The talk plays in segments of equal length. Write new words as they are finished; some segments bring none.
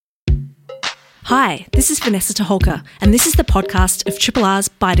Hi, this is Vanessa Toholka, and this is the podcast of Triple R's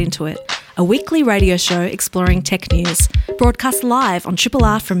Bite Into It, a weekly radio show exploring tech news, broadcast live on Triple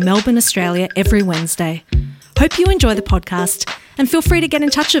R from Melbourne, Australia every Wednesday. Hope you enjoy the podcast, and feel free to get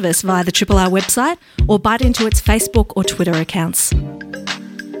in touch with us via the Triple R website or Bite Into It's Facebook or Twitter accounts.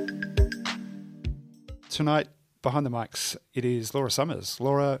 Tonight, behind the mics, it is Laura Summers.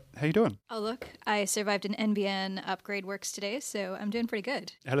 Laura, how you doing? Oh, look, I survived an NBN upgrade works today, so I'm doing pretty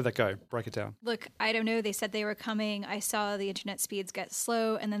good. How did that go? Break it down. Look, I don't know. They said they were coming. I saw the internet speeds get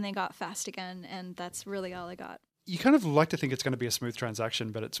slow, and then they got fast again, and that's really all I got. You kind of like to think it's going to be a smooth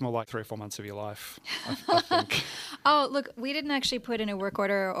transaction, but it's more like 3 or 4 months of your life, I think. Oh, look, we didn't actually put in a work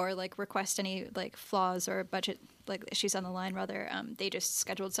order or request any flaws or budget issues on the line. Rather, they just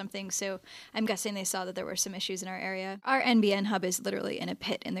scheduled something. So I'm guessing they saw that there were some issues in our area. Our NBN hub is literally in a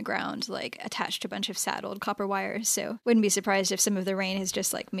pit in the ground, attached to a bunch of sad old copper wires. So wouldn't be surprised if some of the rain has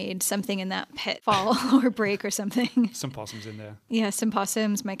just made something in that pit fall or break or something. Some possums in there. Yeah, some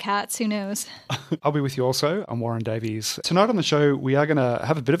possums, my cats, who knows? I'll be with you also. I'm Warren Davies. Tonight on the show, we are going to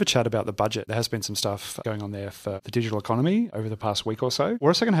have a bit of a chat about the budget. There has been some stuff going on there for the digital economy over the past week or so.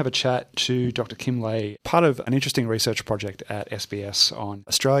 We're also going to have a chat to Dr. Kim Ley, part of an interesting research project at SBS on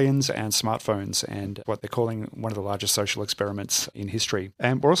Australians and smartphones and what they're calling one of the largest social experiments in history.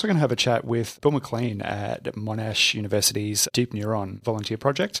 And we're also going to have a chat with Bill McLean at Monash University's Deep Neuron volunteer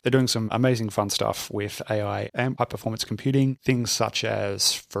project. They're doing some amazing fun stuff with AI and high-performance computing, things such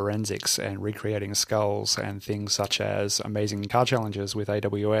as forensics and recreating skulls, and things such as amazing car challenges with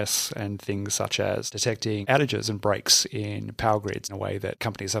AWS, and things such as detecting outages and breaks in power grids in a way that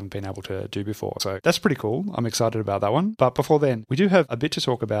companies haven't been able to do before. So that's pretty cool. I'm excited about that one. But before then, we do have a bit to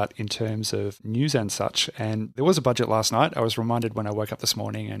talk about in terms of news and such. And there was a budget last night. I was reminded when I woke up this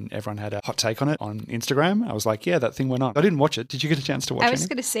morning and everyone had a hot take on it on Instagram. I was like, yeah, that thing went on. I didn't watch it. Did you get a chance to watch it? I was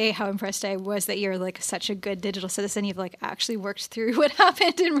going to say how impressed I was that you're such a good digital citizen. You've actually worked through what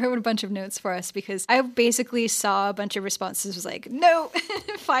happened and wrote a bunch of notes for us, because I basically saw a bunch of responses, was no,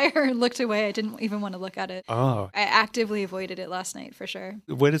 fire, and looked away. I didn't even want to look at it. Oh. I actively avoided it last night for sure.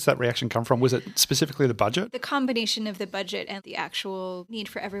 Where does that reaction come from? Was it specifically the budget? The combination of the budget and the actual need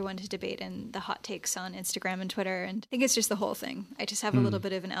for everyone to debate and the hot takes on Instagram and Twitter. And I think it's just the whole thing. I just have a little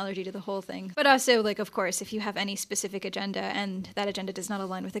bit of an allergy to the whole thing. But also, of course, if you have any specific agenda and that agenda does not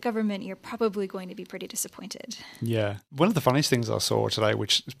align with the government, you're probably going to be pretty disappointed. Yeah. One of the funniest things I saw today,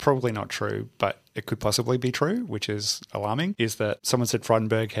 which is probably not true, but it could possibly be true, which is alarming, is that someone said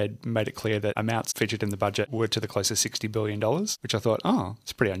Frydenberg had made it clear that amounts featured in the budget were to the close of $60 billion, which I thought, oh,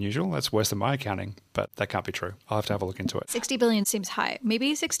 it's pretty unusual. That's worse than my accounting, but that can't be true. I'll have to have a look into it. 60 billion seems high.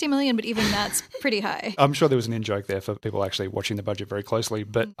 Maybe 60 million, but even that's pretty high. I'm sure there was an in-joke there for people actually watching the budget very closely,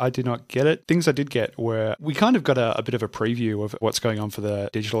 but I did not get it. Things I did get were, we kind of got a bit of a preview of what's going on for the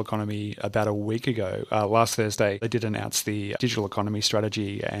digital economy about a week ago. Last Thursday, they did announce the digital economy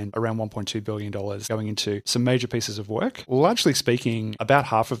strategy and around $1.2 billion going into some major pieces of work. Largely speaking, about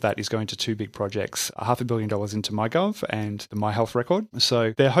half of that is going to two big projects, $500 million into MyGov and the My Health Record.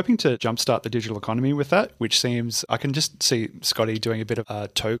 So they're hoping to jumpstart the digital economy with that, which seems, I can just see Scotty doing a bit of a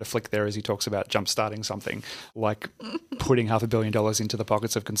toe flick there as he talks about jumpstarting something, like putting $500 million into the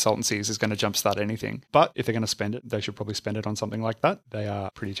pockets of consultancies is going to jumpstart anything. But if they're going to spend it, they should probably spend it on something like that. They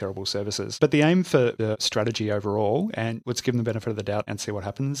are pretty terrible services. But the aim for the strategy overall, and let's give them the benefit of the doubt and see what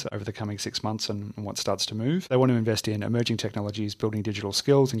happens over the coming 6 months and what starts to move. They want to invest in emerging technologies, building digital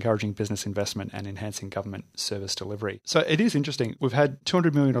skills, encouraging business investment, and enhancing government service delivery. So it is interesting. We've had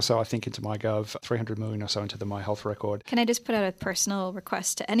 200 million or so, I think, into MyGov, 300 million or so into the My Health Record. Can I just put out a personal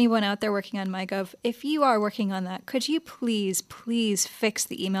request to anyone out there working on MyGov? If you are working on that, could you please fix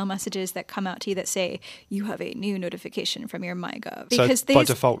the email messages that come out to you that say you have a new notification from your MyGov? Because so by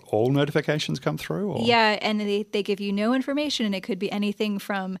default, all notifications come through? Or? Yeah, and they give you no information, and it could be anything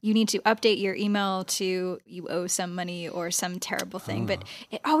from you need to update your email to you owe some money or some terrible thing. But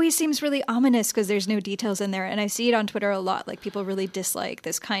it always seems really ominous because there's no details in there. And I see it on Twitter a lot. People really dislike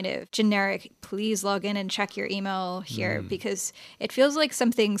this kind of generic, please log in and check your email here, because it feels like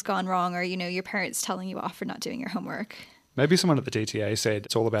something's gone wrong, or, your parents telling you off for not doing your homework. Maybe someone at the DTA said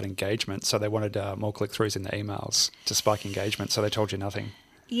it's all about engagement, so they wanted more click-throughs in the emails to spike engagement, so they told you nothing.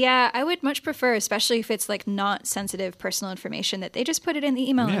 Yeah, I would much prefer, especially if it's not sensitive personal information, that they just put it in the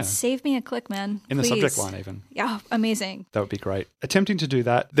email and save me a click, man. In Please. the subject line even. Yeah, amazing. That would be great. Attempting to do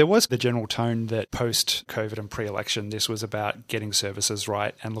that, there was the general tone that post-COVID and pre-election, this was about getting services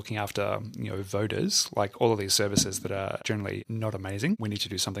right and looking after, voters, like all of these services that are generally not amazing. We need to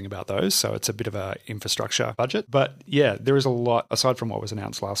do something about those. So it's a bit of a infrastructure budget. But yeah, there is a lot, aside from what was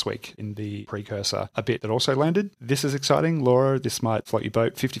announced last week in the precursor, a bit that also landed. This is exciting. Laura, this might float your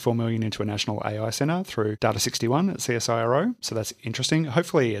boat. $54 million into a national AI centre through Data61 at CSIRO. So that's interesting.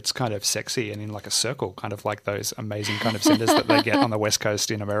 Hopefully it's kind of sexy and in like a circle, kind of like those amazing kind of centres that they get on the West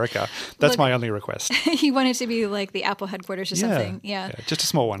Coast in America. That's my only request. You want it to be like the Apple headquarters or something. Yeah. Just a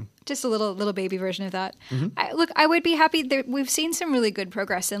small one. Just a little baby version of that. I would be happy. We've seen some really good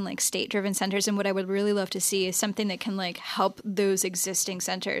progress in like state-driven centers, and what I would really love to see is something that can like help those existing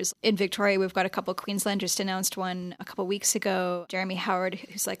centers. In Victoria, we've got a couple. Queensland just announced one a couple weeks ago. Jeremy Howard,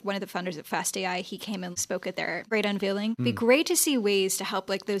 who's like one of the founders of FastAI, he came and spoke at their great unveiling. It'd be great to see ways to help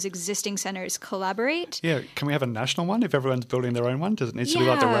like those existing centers collaborate. Yeah, can we have a national one if everyone's building their own one? Does it need to be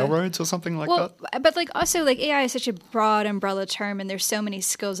like the railroads or something like that? But like also like AI is such a broad umbrella term, and there's so many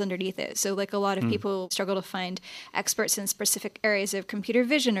skills underneath it. So like a lot of people struggle to find experts in specific areas of computer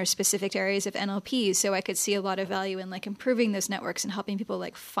vision or specific areas of NLP. So I could see a lot of value in like improving those networks and helping people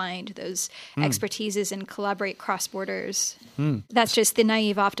like find those expertises and collaborate cross borders. That's just the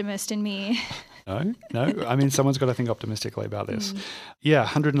naive optimist in me. No. I mean, someone's got to think optimistically about this. Yeah,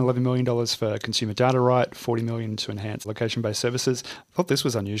 $111 million for consumer data right, $40 million to enhance location-based services. I thought this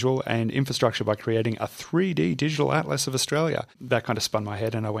was unusual, and infrastructure by creating a 3D digital atlas of Australia. That kind of spun my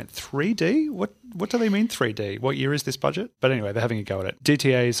head, and I went, 3D? What do they mean 3D? What year is this budget? But anyway, they're having a go at it.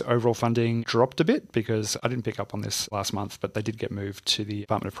 DTA's overall funding dropped a bit because I didn't pick up on this last month, but they did get moved to the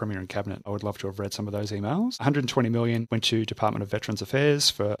Department of Premier and Cabinet. I would love to have read some of those emails. $120 million went to Department of Veterans Affairs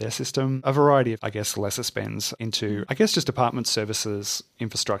for their system. A variety of, I guess, lesser spends into, I guess, just department services,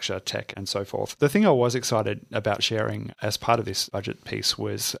 infrastructure, tech, and so forth. The thing I was excited about sharing as part of this budget piece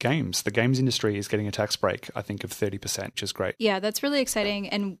was games. The games industry is getting a tax break, I think, of 30%, which is great. Yeah, that's really exciting.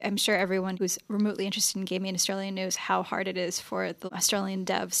 And I'm sure everyone who's remotely interested in gaming in Australia knows how hard it is for the Australian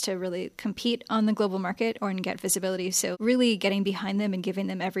devs to really compete on the global market or and get visibility. So really getting behind them and giving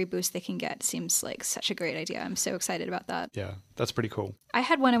them every boost they can get seems like such a great idea. I'm so excited about that. Yeah, that's pretty cool. I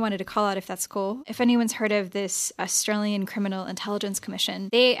had one I wanted to call out if that's cool. If anyone's heard of this Australian Criminal Intelligence Commission,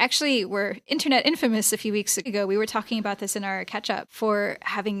 they actually were internet infamous a few weeks ago. We were talking about this in our catch-up for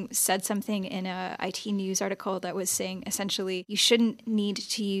having said something in a IT news article that was saying essentially you shouldn't need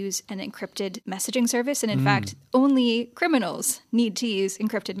to use an encrypted messaging service. And in fact, only criminals need to use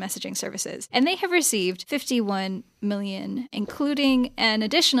encrypted messaging services. And they have received $51 million, including an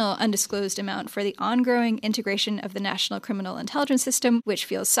additional undisclosed amount for the ongoing integration of the National Criminal Intelligence System, which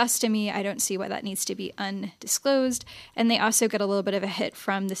feels sus to me. I don't see why that needs to be undisclosed. And they also get a little bit of a hit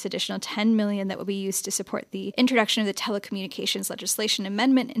from this additional $10 million that will be used to support the introduction of the Telecommunications Legislation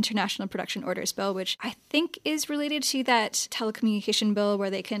Amendment International Production Orders Bill, which I think is related to that telecommunication bill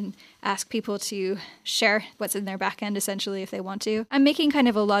where they can ask people to share what's in their back end, essentially, if they want to. I'm making kind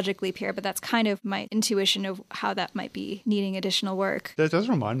of a logic leap here, but that's kind of my intuition of how that might be needing additional work. That does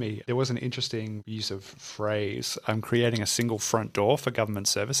remind me, there was an interesting use of phrase, I'm creating a single front door for government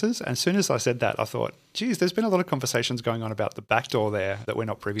services. And as soon as I said that, I thought, geez, there's been a lot of conversations going on about the back door there that we're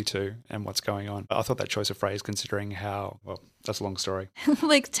not privy to and what's going on. I thought that choice of phrase, considering how, well, that's a long story.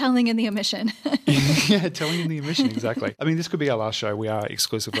 Like telling in the omission. Yeah, telling in the omission, exactly. I mean, this could be our last show. We are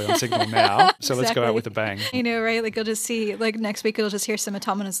exclusively on Signal now, so Let's go out with a bang. You know, right? Like you'll just see, like next week you'll just hear some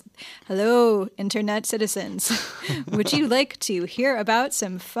autonomous, hello, internet citizens. Would you like to hear about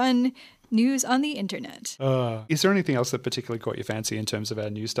some fun news on the internet? Is there anything else that particularly caught your fancy in terms of our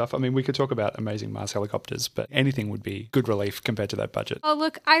news stuff? I mean, we could talk about amazing Mars helicopters, but anything would be good relief compared to that budget. Oh,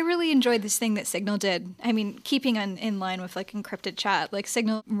 look, I really enjoyed this thing that Signal did. I mean, keeping in line with like encrypted chat, like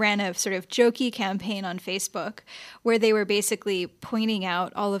Signal ran a sort of jokey campaign on Facebook where they were basically pointing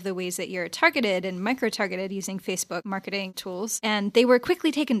out all of the ways that you're targeted and micro-targeted using Facebook marketing tools. And they were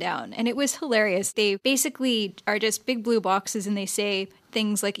quickly taken down. And it was hilarious. They basically are just big blue boxes and they say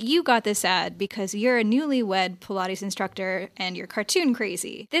things like, you got this ad because you're a newlywed Pilates instructor and you're cartoon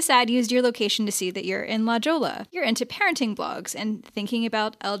crazy. This ad used your location to see that you're in La Jolla. You're into parenting blogs and thinking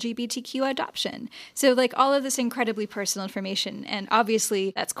about LGBTQ adoption. So like all of this incredibly personal information. And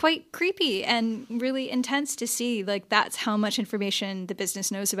obviously that's quite creepy and really intense to see. Like that's how much information the business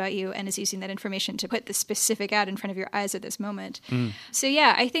knows about you and is using that information to put the specific ad in front of your eyes at this moment. So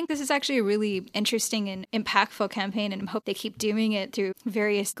yeah, I think this is actually a really interesting and impactful campaign, and I hope they keep doing it through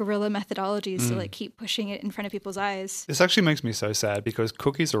various guerrilla methodologies to like keep pushing it in front of people's eyes. This actually makes me so sad because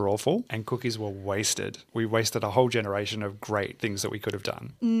cookies are awful and cookies were wasted. We wasted a whole generation of great things that we could have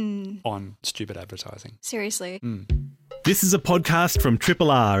done on stupid advertising. Seriously. This is a podcast from Triple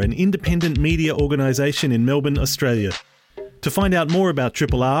R, an independent media organisation in Melbourne, Australia. To find out more about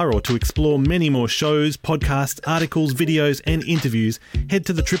Triple R or to explore many more shows, podcasts, articles, videos and interviews, head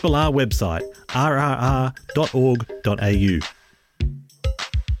to the Triple R website, rrr.org.au.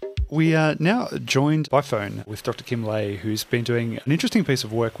 We are now joined by phone with Dr. Kim Lay, who's been doing an interesting piece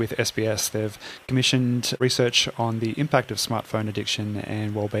of work with SBS. They've commissioned research on the impact of smartphone addiction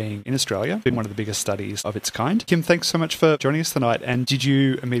and wellbeing in Australia. It's been one of the biggest studies of its kind. Kim, thanks so much for joining us tonight. And did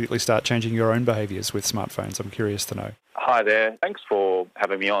you immediately start changing your own behaviours with smartphones? I'm curious to know. Hi there. Thanks for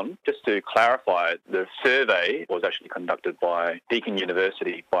having me on. Just to clarify, the survey was actually conducted by Deakin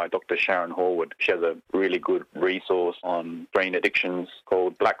University by Dr. Sharon Horwood. She has a really good resource on screen addictions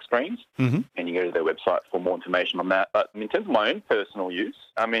called Black Screens, and you can go to their website for more information on that. But in terms of my own personal use,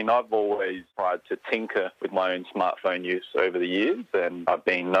 I've always tried to tinker with my own smartphone use over the years, and I've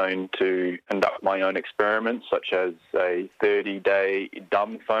been known to conduct my own experiments, such as a 30-day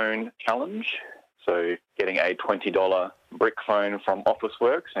dumb phone challenge. So getting a $20 brick phone from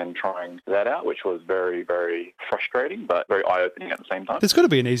Officeworks and trying that out, which was very, very frustrating, but very eye-opening at the same time. There's got to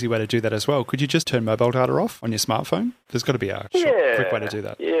be an easy way to do that as well. Could you just turn mobile data off on your smartphone? There's got to be a quick way to do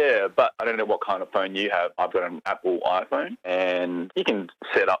that. Yeah, but I don't know what kind of phone you have. I've got an Apple iPhone, and you can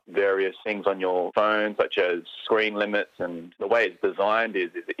set up various things on your phone, such as screen limits, and the way it's designed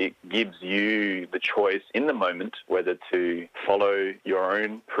is it gives you the choice in the moment whether to follow your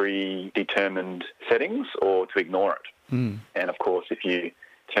own predetermined settings or to ignore it. And of course, if you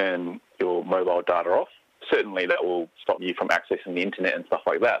turn your mobile data off, certainly that will stop you from accessing the internet and stuff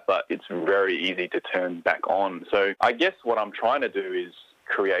like that, but it's very easy to turn back on. So I guess what I'm trying to do is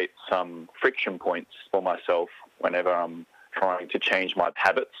create some friction points for myself whenever I'm trying to change my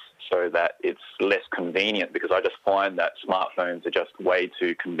habits so that it's less convenient, because I just find that smartphones are just way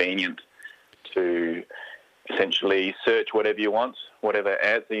too convenient to essentially search whatever you want, whatever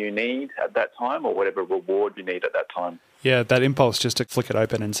answer you need at that time, or whatever reward you need at that time. Yeah, that impulse just to flick it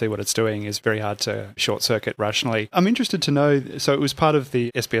open and see what it's doing is very hard to short-circuit rationally. I'm interested to know, so it was part of the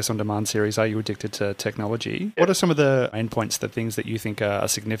SBS On Demand series, Are You Addicted to Technology? What are some of the main points, the things that you think are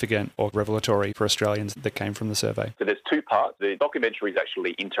significant or revelatory for Australians that came from the survey? So there's two parts. The documentary is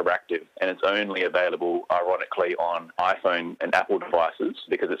actually interactive, and it's only available, ironically, on iPhone and Apple devices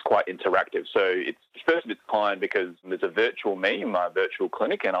because it's quite interactive. So it's first of its kind because there's a virtual me in my virtual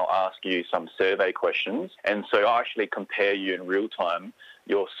clinic, and I'll ask you some survey questions. And so I actually compare you in real time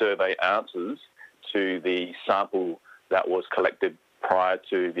your survey answers to the sample that was collected prior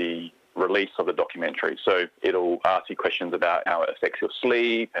to the release of the documentary. So it'll ask you questions about how it affects your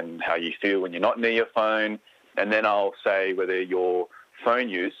sleep and how you feel when you're not near your phone. And then I'll say whether your phone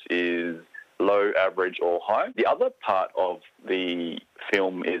use is low, average or high. The other part of the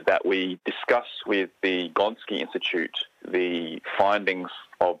film is that we discuss with the Gonski Institute the findings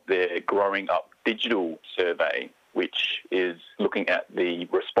of their Growing Up Digital survey, which is looking at the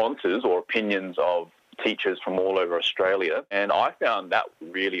responses or opinions of teachers from all over Australia. And I found that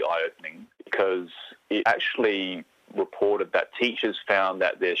really eye-opening because it actually reported that teachers found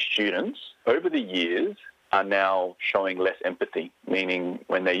that their students over the years are now showing less empathy, meaning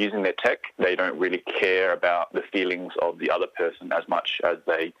when they're using their tech, they don't really care about the feelings of the other person as much as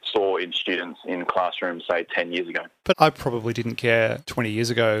they saw in students in classrooms, say, 10 years ago. But I probably didn't care 20 years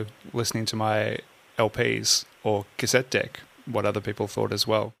ago listening to my LPs or cassette deck what other people thought as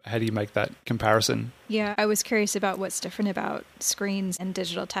well. How do you make that comparison? Yeah, I was curious about what's different about screens and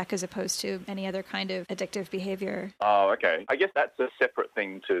digital tech as opposed to any other kind of addictive behavior. Oh, okay. I guess that's a separate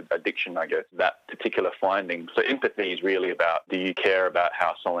thing to addiction, I guess, that particular finding. So empathy is really about, do you care about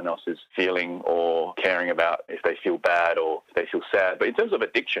how someone else is feeling or caring about if they feel bad or if they feel sad? But in terms of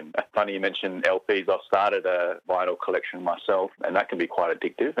addiction, funny you mentioned LPs. I've started a vinyl collection myself, and that can be quite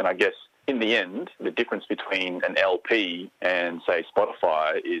addictive. And I guess in the end, the difference between an LP and, say,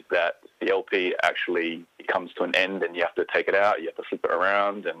 Spotify is that the LP actually comes to an end and you have to take it out, you have to flip it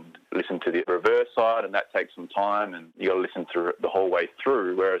around and listen to the reverse side, and that takes some time and you got to listen through it the whole way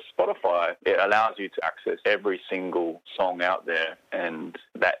through. Whereas Spotify, it allows you to access every single song out there and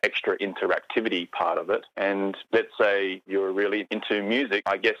that extra interactivity part of it. And let's say you're really into music,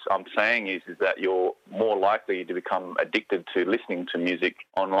 I guess I'm saying is that you're more likely to become addicted to listening to music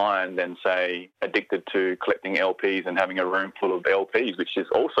online than, say, addicted to collecting LPs and having a room full of LPs, which is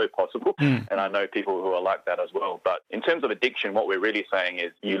also possible. And I know people who are like that as well. But in terms of addiction, what we're really saying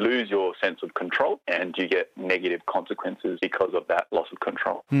is you lose your sense of control and you get negative consequences because of that loss of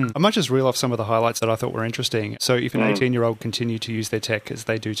control. I might just reel off some of the highlights that I thought were interesting. So if an 18-year-old continued to use their tech as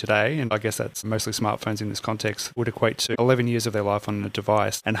they do today, and I guess that's mostly smartphones in this context, would equate to 11 years of their life on a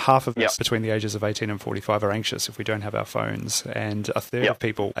device. And half of us between the ages of 18 and 45 are anxious if we don't have our phones. And a third of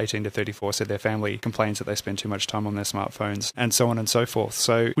people 18 to 34 said their family complains that they spend too much time on their smartphones, and so on and so forth.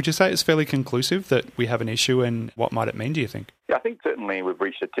 So would you say it's fairly conclusive that we have an issue, and what might it mean, do you think? Yeah, I think certainly we've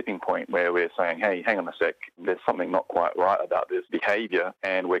reached a tipping point where we're saying, hey, hang on a sec, there's something not quite right about this behaviour,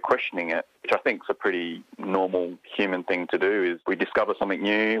 and we're questioning it, which I think is a pretty normal human thing to do. Is we discover something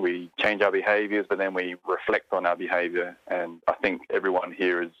new, we change our behaviours, but then we reflect on our behaviour. And I think everyone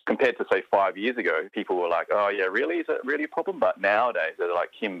here is, compared to, say, 5 years ago, people were like, oh, yeah, really? Is it really a problem? But nowadays, they're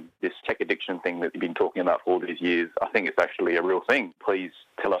like, Kim, this tech addiction thing that you've been talking about for all these years, I think it's actually a real thing. Please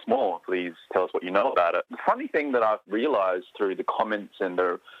tell us more. Please tell us what you know about it. The funny thing that I've realised through the comments and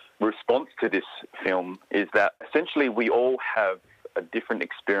the response to this film is that essentially we all have a different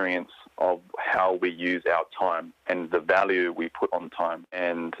experience of how we use our time and the value we put on time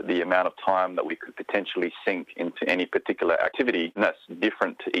and the amount of time that we could potentially sink into any particular activity. And that's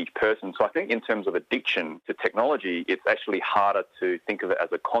different to each person. So I think in terms of addiction to technology, it's actually harder to think of it as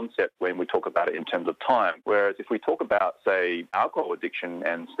a concept when we talk about it in terms of time. Whereas if we talk about, say, alcohol addiction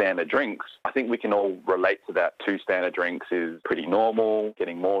and standard drinks, I think we can all relate to that. 2 standard drinks is pretty normal.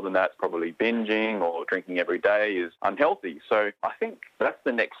 Getting more than that's probably binging, or drinking every day is unhealthy. So I think that's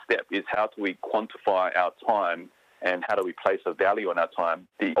the next step, is how do we quantify our time and how do we place a value on our time.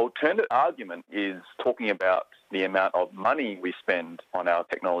 The alternate argument is talking about the amount of money we spend on our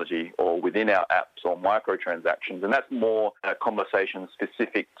technology or within our apps or microtransactions. And that's more a conversation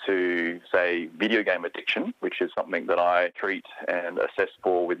specific to, say, video game addiction, which is something that I treat and assess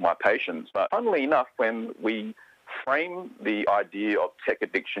for with my patients. But funnily enough, when we frame the idea of tech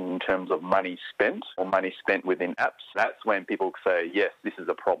addiction in terms of money spent or money spent within apps, that's when people say, yes, this is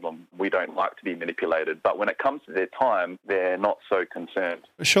a problem. We don't like to be manipulated. But when it comes to their time, they're not so concerned.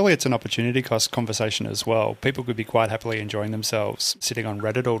 Surely it's an opportunity cost conversation as well. People could be quite happily enjoying themselves sitting on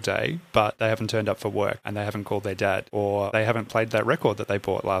Reddit all day, but they haven't turned up for work and they haven't called their dad, or they haven't played that record that they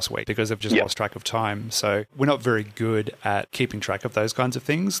bought last week because they've just lost track of time. So we're not very good at keeping track of those kinds of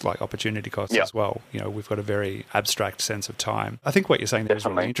things, like opportunity costs as well. You know, we've got a very abstract sense of time. I think what you're saying there is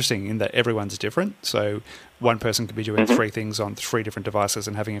really interesting in that everyone's different. So one person could be doing 3 things on 3 different devices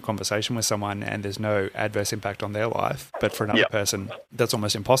and having a conversation with someone, and there's no adverse impact on their life. But for another person, that's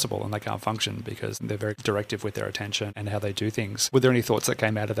almost impossible, and they can't function because they're very directive with their attention and how they do things. Were there any thoughts that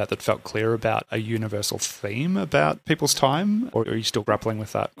came out of that felt clear about a universal theme about people's time, or are you still grappling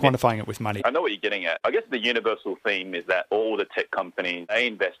with that, quantifying it with money? I know what you're getting at. I guess the universal theme is that all the tech companies, they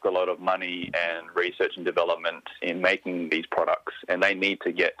invest a lot of money and research and development in making these products, and they need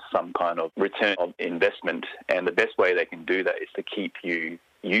to get some kind of return of investment. And the best way they can do that is to keep you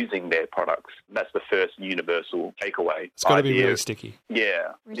using their products. That's the first universal takeaway. It's got to be really sticky.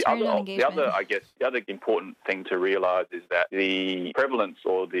 Yeah. The other important thing to realise is that the prevalence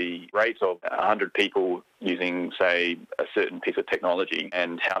or the rate of 100 people using, say, a certain piece of technology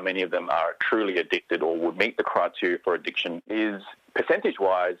and how many of them are truly addicted or would meet the criteria for addiction is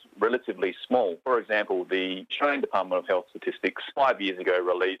percentage-wise relatively small. For example, the Australian Department of Health Statistics 5 years ago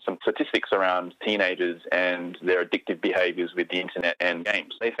released some statistics around teenagers and their addictive behaviours with the internet and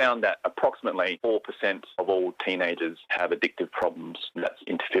games. They found that approximately 4% of all teenagers have addictive problems. That's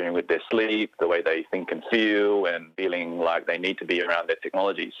interfering with their sleep, the way they think and feel, and feeling like they need to be around their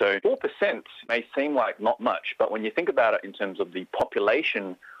technology. So 4% may seem like not much, but when you think about it in terms of the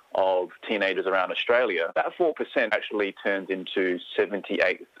population of teenagers around Australia, that 4% actually turns into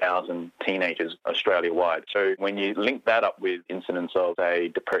 78,000 teenagers Australia-wide. So when you link that up with incidents of, say,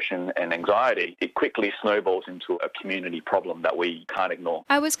 depression and anxiety, it quickly snowballs into a community problem that we can't ignore.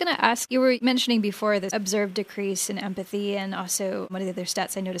 I was going to ask, you were mentioning before this observed decrease in empathy, and also one of the other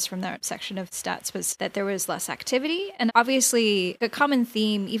stats I noticed from that section of stats was that there was less activity. And obviously a common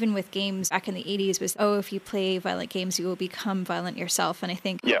theme, even with games back in the 80s, was, if you play violent games, you will become violent yourself. And I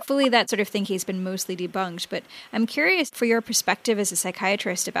think hopefully that sort of thinking has been mostly debunked. But I'm curious for your perspective as a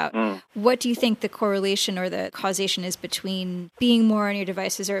psychiatrist about what do you think the correlation or the causation is between being more on your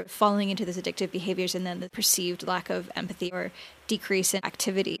devices or falling into these addictive behaviors and then the perceived lack of empathy or decrease in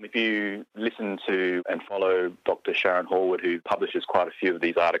activity? If you listen to and follow Dr. Sharon Horwood, who publishes quite a few of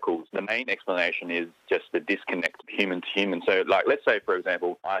these articles, the main explanation is just the disconnect human to human. So, like, let's say, for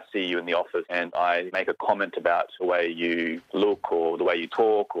example, I see you in the office and I make a comment about the way you look or the way you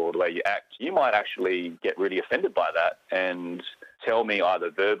talk or the way you act. You might actually get really offended by that and tell me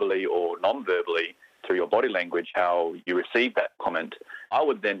either verbally or non-verbally through your body language how you received that comment. I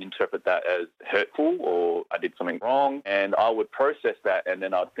would then interpret that as hurtful or I did something wrong, and I would process that, and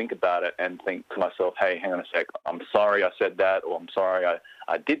then I'd think about it and think to myself, hey, hang on a sec, I'm sorry I said that, or I'm sorry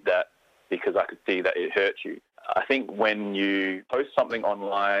I did that because I could see that it hurt you. I think when you post something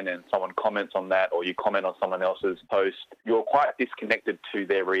online and someone comments on that, or you comment on someone else's post, you're quite disconnected to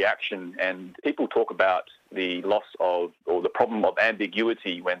their reaction. And people talk about the loss of, or the problem of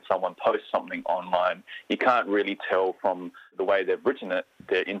ambiguity when someone posts something online. You can't really tell from the way they've written it,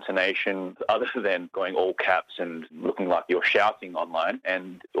 their intonation, other than going all caps and looking like you're shouting online.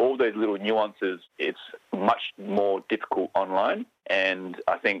 And all those little nuances, it's much more difficult online. And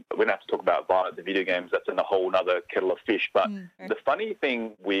I think we don't have to talk about the video games. That's in a whole other kettle of fish. But the funny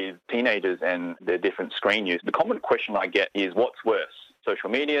thing with teenagers and their different screen use, the common question I get is, what's worse?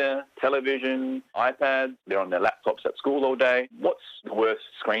 Social media, television, iPads, they're on their laptops at school all day. What's the worst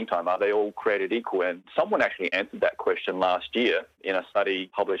screen time? Are they all created equal? And someone actually answered that question last year in a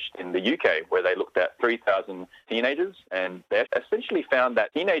study published in the UK where they looked at 3,000 teenagers, and they essentially found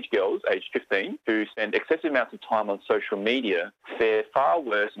that teenage girls aged 15 who spend excessive amounts of time on social media fare far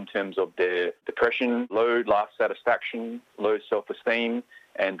worse in terms of their depression, low life satisfaction, low self-esteem,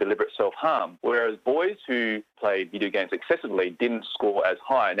 and deliberate self-harm, whereas boys who played video games excessively didn't score as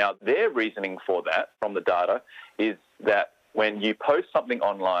high. Now, their reasoning for that from the data is that when you post something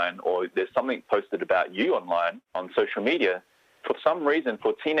online or there's something posted about you online on social media, for some reason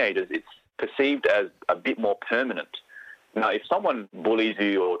for teenagers it's perceived as a bit more permanent. Now, if someone bullies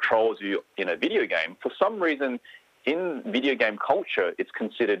you or trolls you in a video game, for some reason in video game culture, it's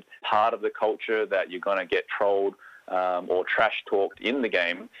considered part of the culture that you're going to get trolled or trash talked in the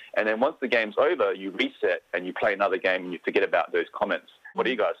game. And then once the game's over, you reset and you play another game and you forget about those comments. What do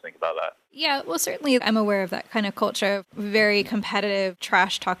you guys think about that? Yeah, well, certainly I'm aware of that kind of culture, very competitive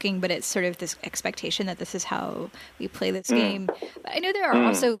trash talking, but it's sort of this expectation that this is how we play this game. But I know there are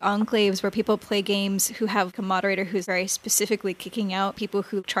also enclaves where people play games who have a moderator who's very specifically kicking out people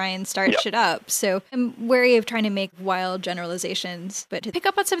who try and start shit up. So I'm wary of trying to make wild generalizations. But to pick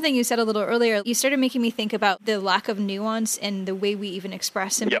up on something you said a little earlier, you started making me think about the lack of nuance in the way we even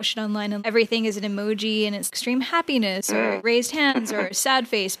express emotion online. And everything is an emoji and it's extreme happiness or raised hands or sad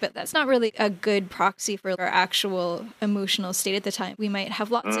face, but that's not really a good proxy for our actual emotional state at the time. We might have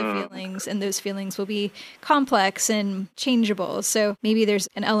lots of feelings, and those feelings will be complex and changeable. So maybe there's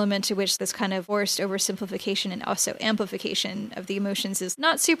an element to which this kind of forced oversimplification and also amplification of the emotions is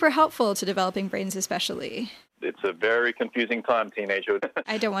not super helpful to developing brains especially. It's a very confusing time, teenagehood.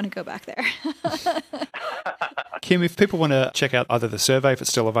 I don't want to go back there. Kim, if people want to check out either the survey, if it's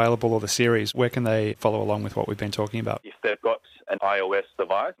still available, or the series, where can they follow along with what we've been talking about? If they've got an iOS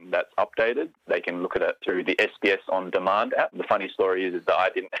device that's updated, they can look at it through the SBS On Demand app. The funny story is that I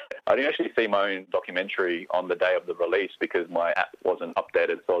didn't actually see my own documentary on the day of the release because my app wasn't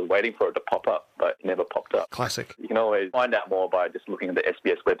updated. So I was waiting for it to pop up, but it never popped up. Classic. You can always find out more by just looking at the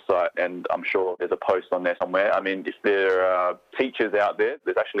SBS website, and I'm sure there's a post on there somewhere. I mean, if there are teachers out there,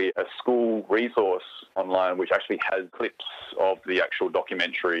 there's actually a school resource online which actually has clips of the actual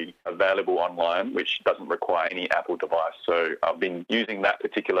documentary available online, which doesn't require any Apple device. So I've been using that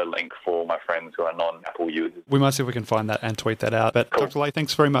particular link for my friends who are non-Apple users. We might see if we can find that and tweet that out. But cool. Dr. Lay,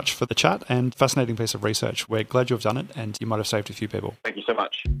 thanks very much for the chat and fascinating piece of research. We're glad you've done it and you might have saved a few people. Thank you so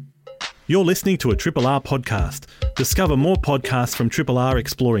much. You're listening to a Triple R podcast. Discover more podcasts from Triple R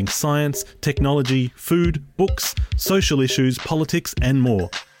exploring science, technology, food, books, social issues, politics, and more.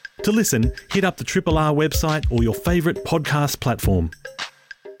 To listen, hit up the Triple R website or your favourite podcast platform.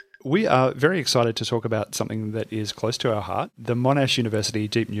 We are very excited to talk about something that is close to our heart. The Monash University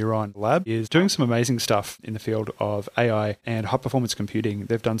Deep Neuron Lab is doing some amazing stuff in the field of AI and high-performance computing.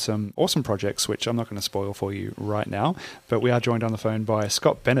 They've done some awesome projects, which I'm not going to spoil for you right now, but we are joined on the phone by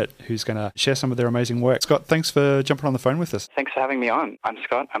Scott Bennett, who's going to share some of their amazing work. Scott, thanks for jumping on the phone with us. Thanks for having me on. I'm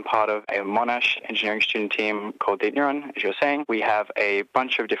Scott. I'm part of a Monash engineering student team called Deep Neuron, as you were saying. We have a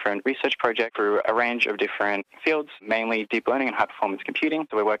bunch of different research projects through a range of different fields, mainly deep learning and high-performance computing.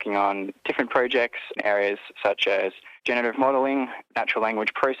 So we're working on different projects in areas such as generative modeling, natural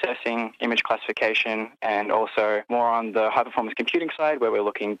language processing, image classification, and also more on the high-performance computing side where we're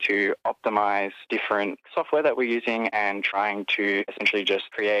looking to optimize different software that we're using and trying to essentially just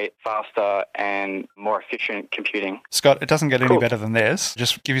create faster and more efficient computing. Scott, it doesn't get any better than this.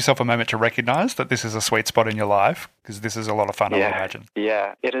 Just give yourself a moment to recognize that this is a sweet spot in your life because this is a lot of fun, I would imagine.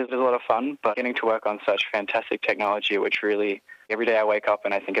 Yeah, it is a lot of fun, but getting to work on such fantastic technology, which really every day I wake up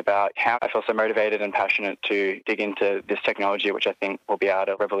and I think about how I feel so motivated and passionate to dig into this technology, which I think will be able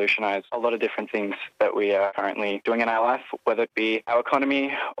to revolutionize a lot of different things that we are currently doing in our life, whether it be our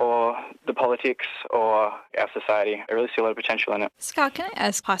economy or the politics or our society. I really see a lot of potential in it. Scott, can I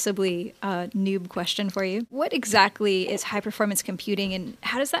ask possibly a noob question for you? What exactly is high-performance computing, and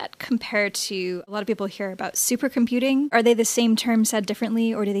how does that compare to a lot of people hear about supercomputing? Are they the same term said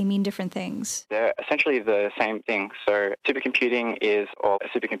differently, or do they mean different things? They're essentially the same thing. So supercomputing computing or a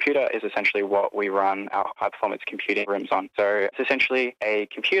supercomputer is essentially what we run our high-performance computing rooms on. So it's essentially a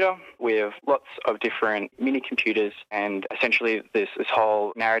computer with lots of different mini-computers, and essentially this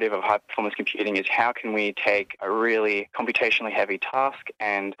whole narrative of high-performance computing is how can we take a really computationally heavy task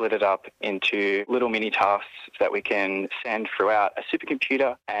and split it up into little mini-tasks that we can send throughout a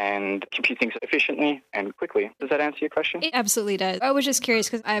supercomputer and compute things efficiently and quickly. Does that answer your question? It absolutely does. I was just curious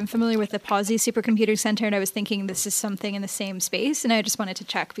because I'm familiar with the Pawsey Supercomputing Center, and I was thinking this is something in the same space, and I just wanted to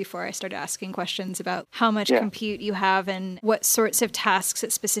check before I started asking questions about how much compute you have and what sorts of tasks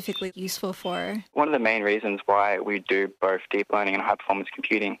it's specifically useful for. One of the main reasons why we do both deep learning and high-performance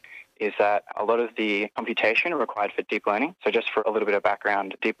computing is that a lot of the computation required for deep learning. So just for a little bit of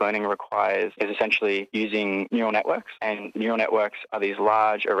background, deep learning is essentially using neural networks, and neural networks are these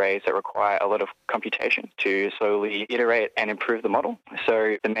large arrays that require a lot of computation to slowly iterate and improve the model.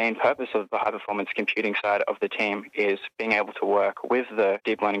 So the main purpose of the high-performance computing side of the team is being able to work with the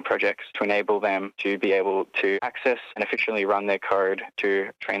deep learning projects to enable them to be able to access and efficiently run their code to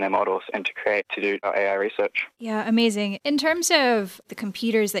train their models and to do our AI research. Yeah, amazing. In terms of the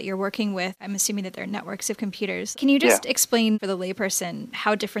computers that you're working with, I'm assuming that they're networks of computers. Can you just explain for the layperson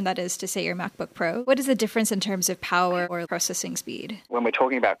how different that is to, say, your MacBook Pro? What is the difference in terms of power or processing speed? When we're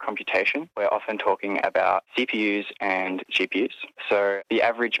talking about computation, we're often talking about CPUs and GPUs. So the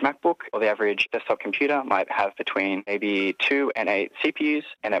average MacBook or the average desktop computer might have between maybe 2 and 8 CPUs,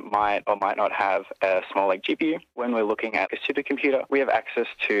 and it might or might not have a small like GPU. When we're looking at a supercomputer, we have access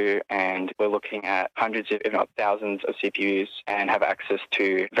to, and we're looking at hundreds of, if not thousands of CPUs, and have access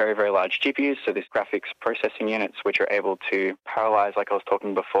to very, very large GPUs, so these graphics processing units, which are able to parallelize, like I was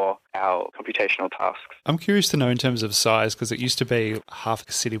talking before, our computational tasks. I'm curious to know in terms of size, because it used to be half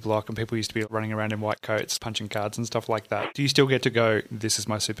a city block and people used to be running around in white coats, punching cards and stuff like that. Do you still get to go, this is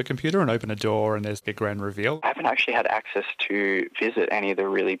my supercomputer, and open a door and there's a grand reveal? I haven't actually had access to visit any of the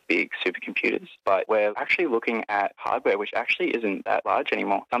really big supercomputers, but we're actually looking at hardware which actually isn't that large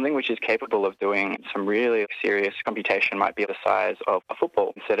anymore. Something which is capable of doing some really serious computation might be the size of a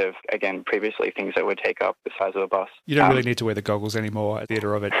football instead of, again, previously things that would take up the size of a bus. You don't really need to wear the goggles anymore. A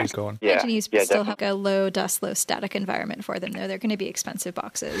theatre of it is gone. Imagine you still have a low dust, low static environment for them, though. They're going to be expensive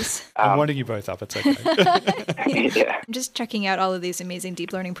boxes. I'm winding you both up. It's okay. I'm just checking out all of these amazing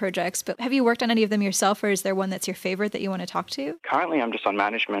deep learning projects, but have you worked on any of them yourself, or is there one that's your favorite that you want to talk to? Currently, I'm just on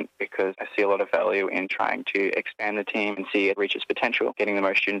management because I see a lot of value in trying to expand the team and see it reach its potential, getting the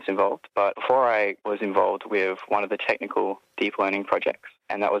most students involved. But before I was involved with one of the technical deep learning projects,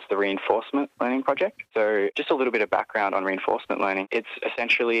 and that was the reinforcement learning project. So just a little bit of background on reinforcement learning. It's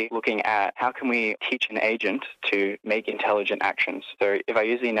essentially looking at how can we teach an agent to make intelligent actions. So if I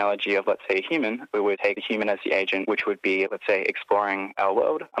use the analogy of, let's say, a human, we would take a human as the agent, which would be, let's say, exploring our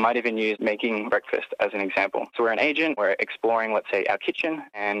world. I might even use making breakfast as an example. So we're an agent, we're exploring, let's say, our kitchen,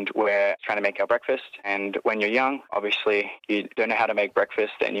 and we're trying to make our breakfast. And when you're young, obviously, you don't know how to make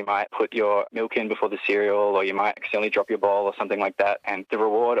breakfast, and you might put your milk in before the cereal, or you might accidentally drop your bowl or something like that. And the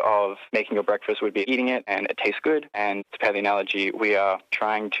reward of making your breakfast would be eating it, and it tastes good. And to pay the analogy, we are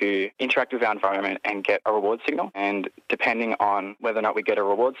trying to interact with our environment and get a reward signal. And depending on whether or not we get a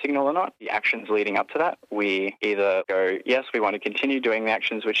reward signal or not, the actions leading up to that, we either go, yes, we want to continue doing the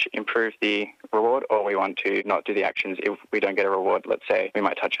actions which improve the reward, or we want to not do the actions if we don't get a reward. Let's say we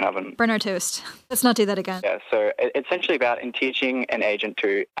might touch an oven. Burn our toast. Let's not do that again. Yeah, so it's essentially about teaching an agent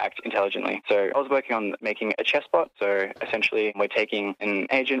to act intelligently. So I was working on making a chess bot. So essentially we're taking an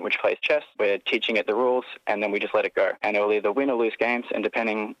agent which plays chess, we're teaching it the rules, and then we just let it go. And it will either win or lose games, and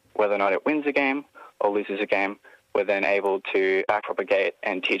depending whether or not it wins a game or loses a game, we're then able to backpropagate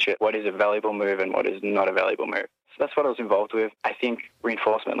and teach it what is a valuable move and what is not a valuable move. So that's what I was involved with. I think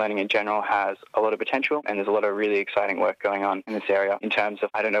reinforcement learning in general has a lot of potential, and there's a lot of really exciting work going on in this area in terms of,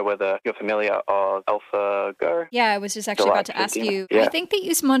 I don't know whether you're familiar of AlphaGo. Yeah, I was just actually about to ask you. Yeah. I think they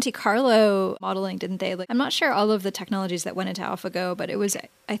used Monte Carlo modeling, didn't they? I'm not sure all of the technologies that went into AlphaGo, but it was,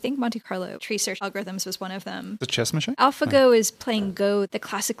 I think Monte Carlo tree search algorithms was one of them. The chess machine? AlphaGo is playing Go, the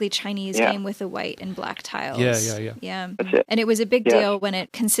classically Chinese game with the white and black tiles. Yeah. That's it. And it was a big deal when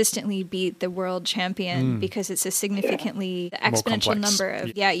it consistently beat the world champion because it's a significantly the exponential number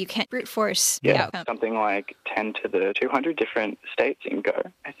of, you can't brute force the outcome. Something like 10 to the 200 different states in Go,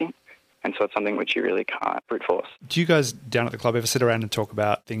 I think. And so it's something which you really can't brute force. Do you guys down at the club ever sit around and talk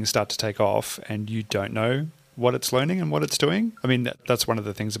about things start to take off and you don't know what it's learning and what it's doing? I mean, that's one of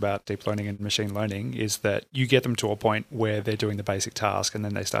the things about deep learning and machine learning is that you get them to a point where they're doing the basic task and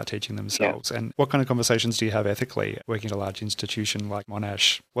then they start teaching themselves. And what kind of conversations do you have ethically working at a large institution like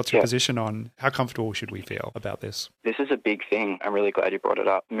Monash? What's your position on how comfortable should we feel about this? This is a big thing. I'm really glad you brought it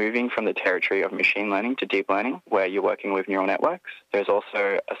up. Moving from the territory of machine learning to deep learning, where you're working with neural networks, there's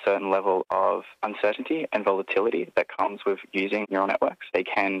also a certain level of uncertainty and volatility that comes with using neural networks. They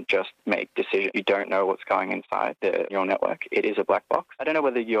can just make decisions. You don't know what's going inside the neural network. It is a black box. I don't know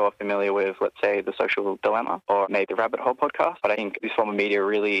whether you're familiar with, let's say, The Social Dilemma or maybe the Rabbit Hole podcast, but I think this form of media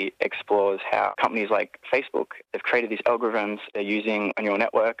really explores how companies like Facebook, they've created these algorithms. They're using a neural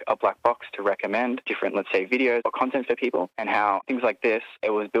network, a black box, to recommend different, let's say, videos or content for people, and how things like this,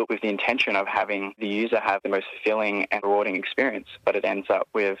 it was built with the intention of having the user have the most fulfilling and rewarding experience, but it ends up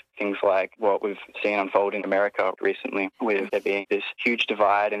with things like what we've seen unfold in America recently, with there being this huge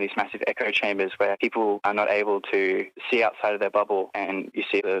divide and these massive echo chambers where people are not able to see outside of their bubble, and you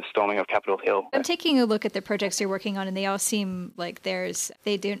see the storming of Capitol Hill. I'm taking a look at the projects you're working on, and they all seem like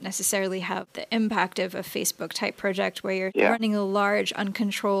they don't necessarily have the impact of a Facebook-type project where you're running a large,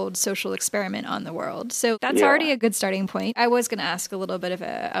 uncontrolled social experiment on the world. So that's already a good starting point. I was going to ask a little bit of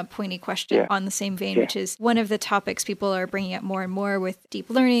a pointy question on the same vein, which is one of the topics people are bringing up more and more with deep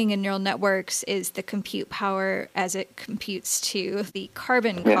learning and neural networks is the compute power as it computes to the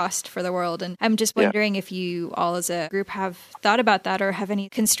carbon cost for the world. And I'm just wondering if you all as a group have thought about that or have any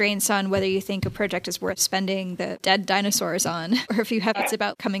constraints on whether you think a project is worth spending the dead dinosaurs on, or if you have thoughts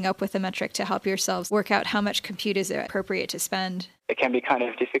about coming up with a metric to help yourselves work out how much compute is appropriate to spend. It can be kind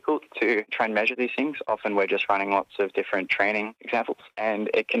of difficult to try and measure these things. Often we're just running lots of different training examples, and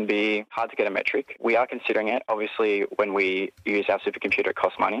it can be hard to get a metric. We are considering it. Obviously, when we use our supercomputer, it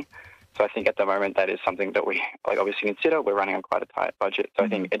costs money. So I think at the moment that is something that we obviously consider. We're running on quite a tight budget. So I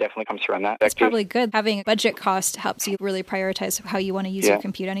think it definitely comes through on that. It's probably good. Having a budget cost helps you really prioritize how you want to use your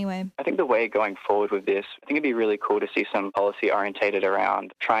compute anyway. I think the way going forward with this, I think it'd be really cool to see some policy orientated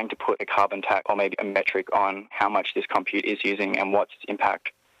around trying to put a carbon tax or maybe a metric on how much this compute is using and what's its impact.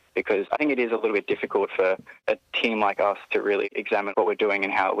 Because I think it is a little bit difficult for a team like us to really examine what we're doing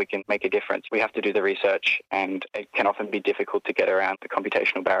and how we can make a difference. We have to do the research, and it can often be difficult to get around the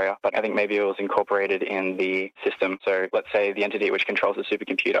computational barrier. But I think maybe it was incorporated in the system. So let's say the entity which controls the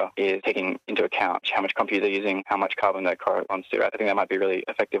supercomputer is taking into account how much compute they're using, how much carbon that corresponds to. I think that might be a really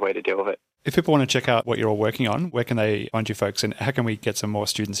effective way to deal with it. If people want to check out what you're all working on, where can they find you folks, and how can we get some more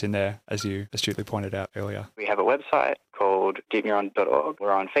students in there, as you astutely pointed out earlier? We have a website called deepneuron.org.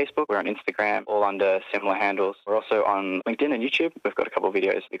 We're on Facebook, we're on Instagram, all under similar handles. We're also on LinkedIn and YouTube. We've got a couple of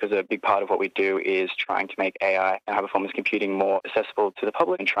videos because a big part of what we do is trying to make AI and high-performance computing more accessible to the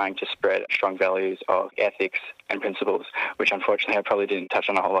public and trying to spread strong values of ethics and principles, which unfortunately I probably didn't touch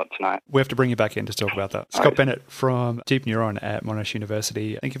on a whole lot tonight. We have to bring you back in to talk about that. Scott Bennett from Deep Neuron at Monash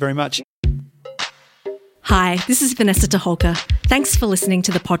University. Thank you very much. Hi, this is Vanessa Toholka. Thanks for listening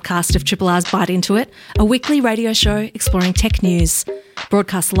to the podcast of Triple R's Bite Into It, a weekly radio show exploring tech news.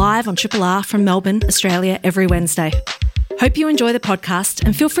 Broadcast live on Triple R from Melbourne, Australia, every Wednesday. Hope you enjoy the podcast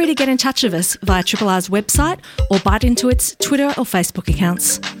and feel free to get in touch with us via Triple R's website or Bite Into It's Twitter or Facebook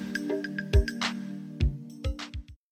accounts.